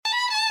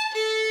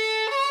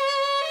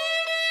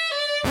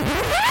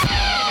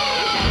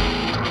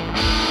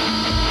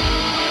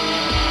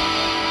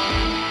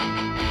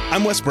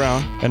I'm Wes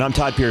Brown. And I'm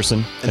Todd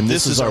Pearson. And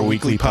this is our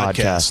weekly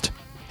podcast.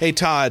 Hey,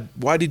 Todd,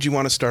 why did you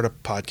want to start a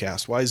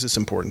podcast? Why is this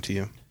important to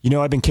you? You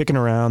know, I've been kicking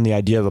around the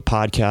idea of a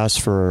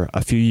podcast for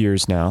a few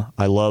years now.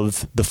 I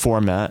love the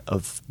format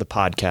of the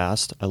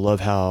podcast. I love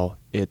how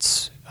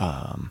it's,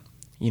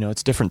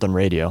 it's different than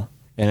radio.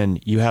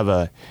 And you have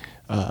a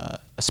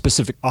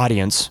specific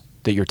audience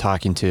that you're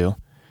talking to.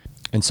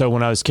 And so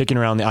when I was kicking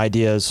around the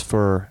ideas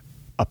for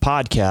a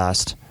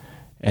podcast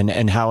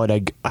and how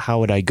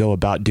would I go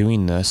about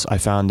doing this, I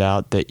found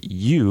out that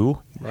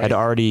you had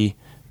already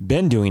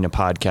been doing a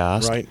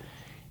podcast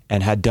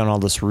and had done all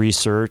this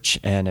research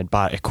and had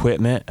bought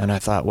equipment. And I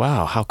thought,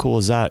 wow, how cool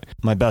is that?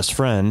 My best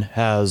friend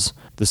has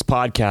this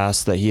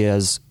podcast that he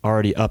has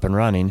already up and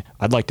running.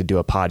 I'd like to do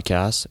a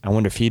podcast. I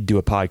wonder if he'd do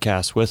a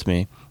podcast with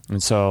me.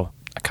 And so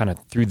I kind of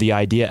threw the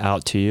idea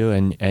out to you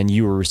and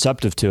you were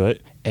receptive to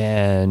it.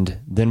 And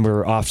then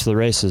we're off to the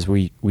races.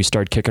 We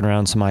started kicking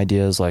around some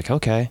ideas like,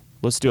 okay,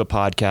 let's do a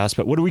podcast,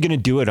 but what are we going to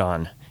do it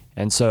on?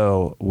 And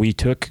so we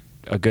took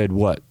a good,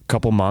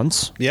 couple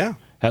months? Yeah.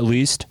 At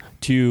least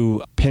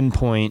to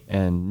pinpoint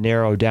and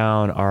narrow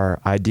down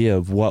our idea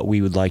of what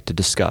we would like to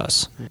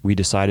discuss. We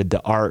decided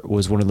that art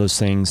was one of those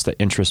things that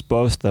interests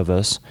both of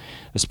us,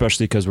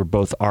 especially because we're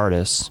both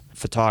artists,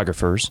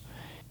 photographers.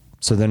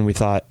 So then we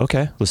thought,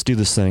 okay, let's do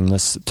this thing.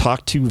 Let's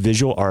talk to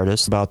visual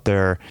artists about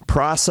their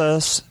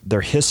process,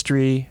 their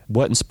history,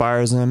 what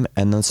inspires them,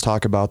 and let's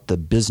talk about the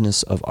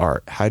business of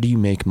art. How do you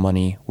make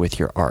money with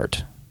your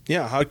art?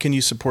 Yeah, how can you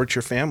support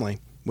your family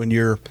when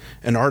you're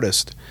an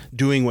artist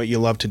doing what you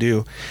love to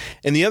do?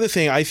 And the other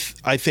thing I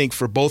think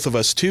for both of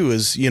us too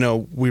is,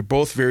 we're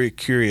both very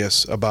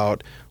curious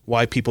about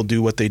why people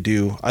do what they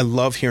do. I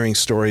love hearing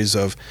stories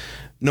of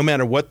no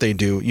matter what they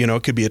do,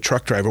 it could be a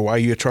truck driver. Why are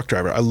you a truck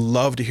driver? I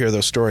love to hear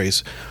those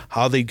stories,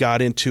 how they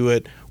got into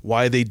it,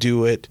 why they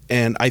do it.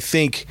 And I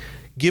think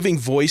giving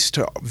voice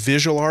to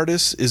visual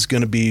artists is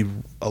going to be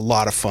a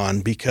lot of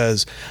fun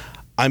because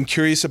I'm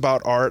curious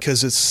about art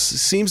because it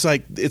seems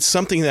like it's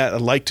something that I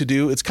like to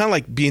do. It's kind of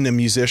like being a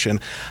musician.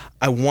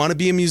 I want to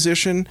be a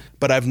musician,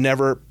 but I've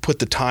never put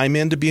the time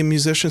in to be a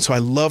musician. So I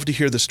love to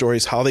hear the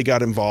stories, how they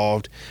got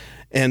involved.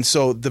 And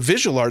so the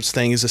visual arts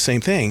thing is the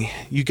same thing.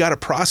 You got to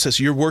process.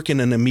 You're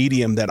working in a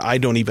medium that I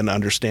don't even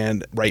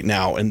understand right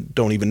now and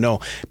don't even know,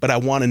 but I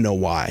want to know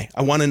why.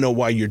 I want to know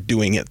why you're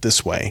doing it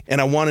this way. And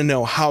I want to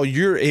know how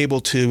you're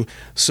able to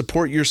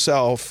support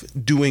yourself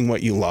doing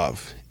what you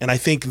love. And I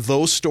think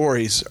those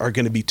stories are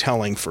going to be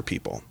telling for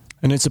people.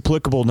 And it's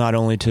applicable not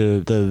only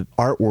to the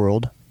art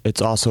world,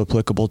 it's also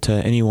applicable to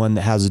anyone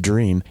that has a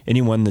dream,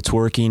 anyone that's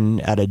working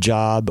at a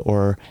job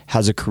or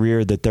has a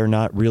career that they're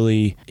not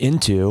really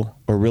into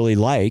or really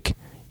like.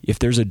 If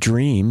there's a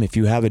dream, if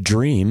you have a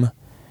dream,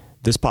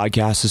 this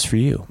podcast is for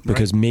you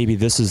because maybe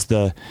this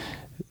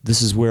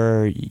is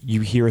where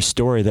you hear a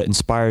story that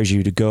inspires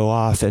you to go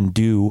off and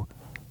do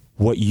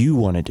what you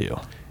want to do.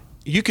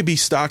 You could be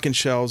stocking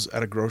shelves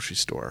at a grocery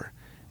store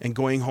and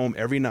going home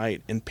every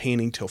night and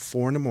painting till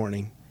 4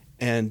 a.m.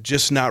 and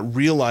just not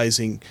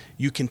realizing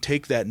you can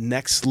take that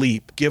next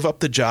leap, give up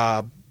the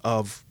job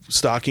of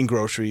stocking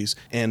groceries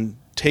and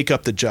take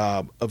up the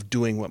job of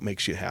doing what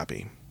makes you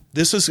happy.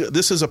 This is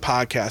a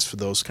podcast for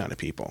those kind of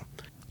people.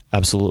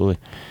 Absolutely.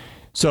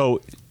 So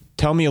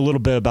tell me a little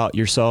bit about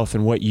yourself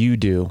and what you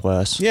do,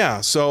 Wes.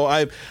 Yeah, so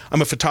I'm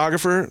a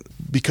photographer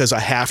because I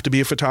have to be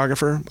a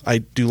photographer. I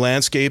do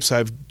landscapes.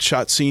 I've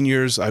shot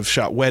seniors. I've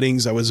shot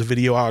weddings. I was a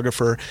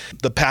videographer.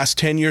 The past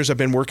 10 years, I've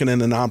been working in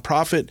the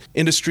nonprofit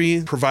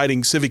industry,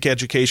 providing civic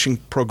education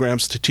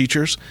programs to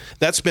teachers.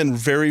 That's been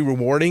very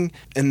rewarding.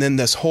 And then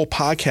this whole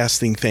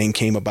podcasting thing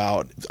came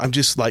about. I'm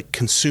just like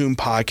consume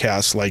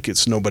podcasts like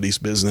it's nobody's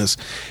business.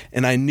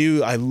 And I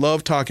knew I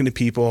love talking to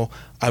people.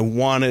 I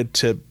wanted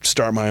to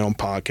start my own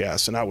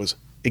podcast, and I was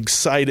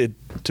excited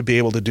to be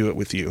able to do it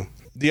with you.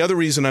 The other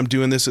reason I'm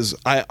doing this is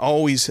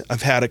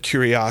I've had a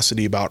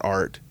curiosity about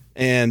art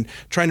and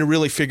trying to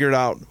really figure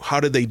out how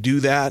did they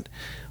do that,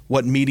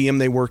 what medium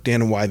they worked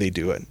in, and why they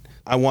do it.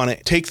 I want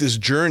to take this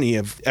journey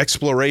of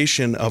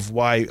exploration of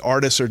why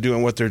artists are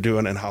doing what they're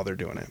doing and how they're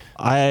doing it.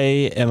 I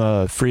am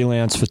a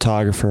freelance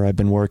photographer. I've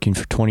been working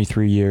for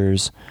 23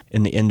 years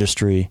in the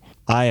industry.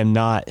 I am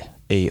not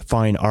a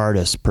fine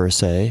artist per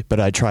se, but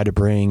I try to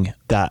bring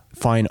that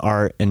fine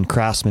art and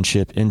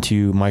craftsmanship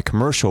into my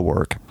commercial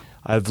work.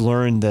 I've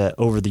learned that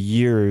over the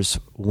years,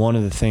 one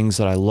of the things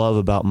that I love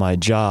about my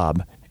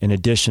job, in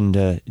addition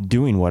to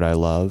doing what I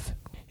love,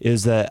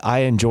 is that I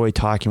enjoy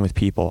talking with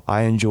people.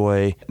 I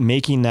enjoy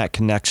making that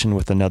connection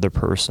with another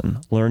person,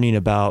 learning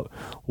about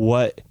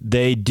what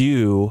they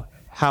do,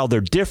 how they're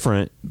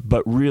different,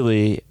 but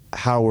really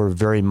how we're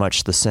very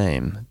much the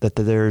same, that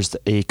there's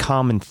a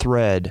common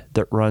thread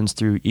that runs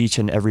through each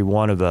and every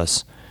one of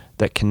us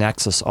that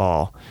connects us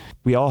all.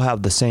 We all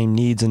have the same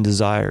needs and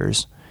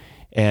desires.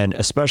 And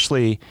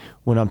especially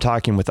when I'm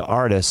talking with the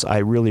artists, I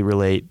really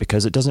relate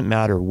because it doesn't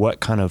matter what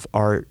kind of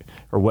art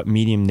or what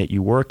medium that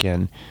you work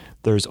in,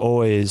 there's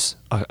always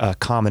a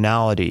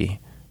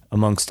commonality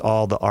amongst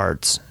all the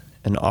arts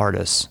and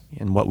artists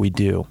in what we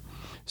do.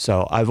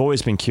 So I've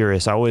always been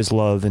curious. I always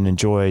love and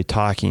enjoy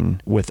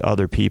talking with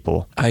other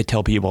people. I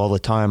tell people all the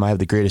time I have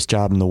the greatest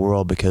job in the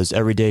world because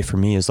every day for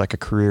me is like a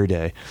career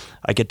day.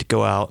 I get to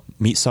go out,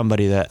 meet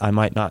somebody that I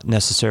might not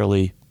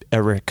necessarily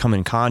ever come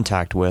in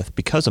contact with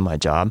because of my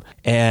job,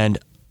 and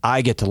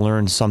I get to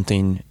learn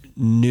something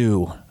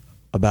new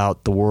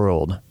about the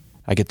world.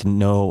 I get to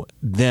know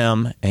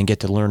them and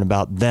get to learn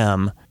about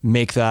them,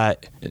 make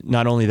that,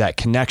 not only that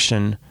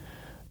connection,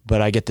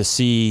 but I get to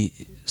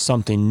see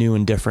something new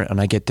and different,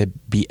 and I get to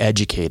be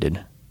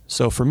educated.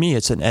 So for me,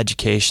 it's an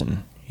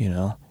education,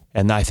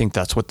 and I think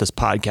that's what this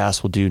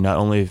podcast will do, not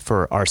only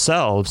for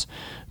ourselves,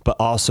 but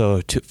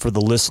also for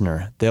the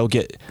listener. They'll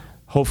get,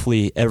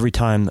 hopefully every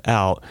time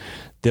out,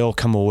 they'll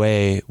come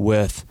away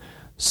with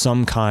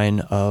some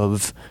kind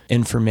of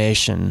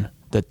information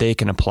that they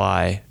can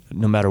apply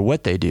no matter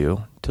what they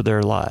do to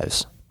their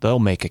lives. They'll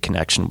make a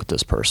connection with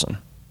this person.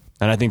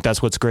 And I think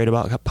that's what's great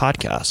about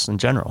podcasts in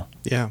general.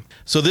 Yeah.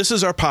 So this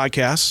is our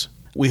podcast.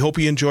 We hope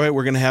you enjoy it.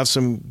 We're going to have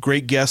some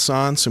great guests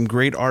on, some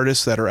great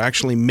artists that are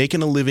actually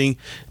making a living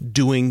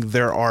doing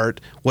their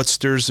art, what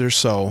stirs their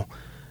soul.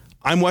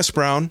 I'm Wes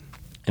Brown.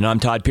 And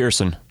I'm Todd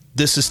Pearson.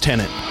 This is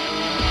Tenet.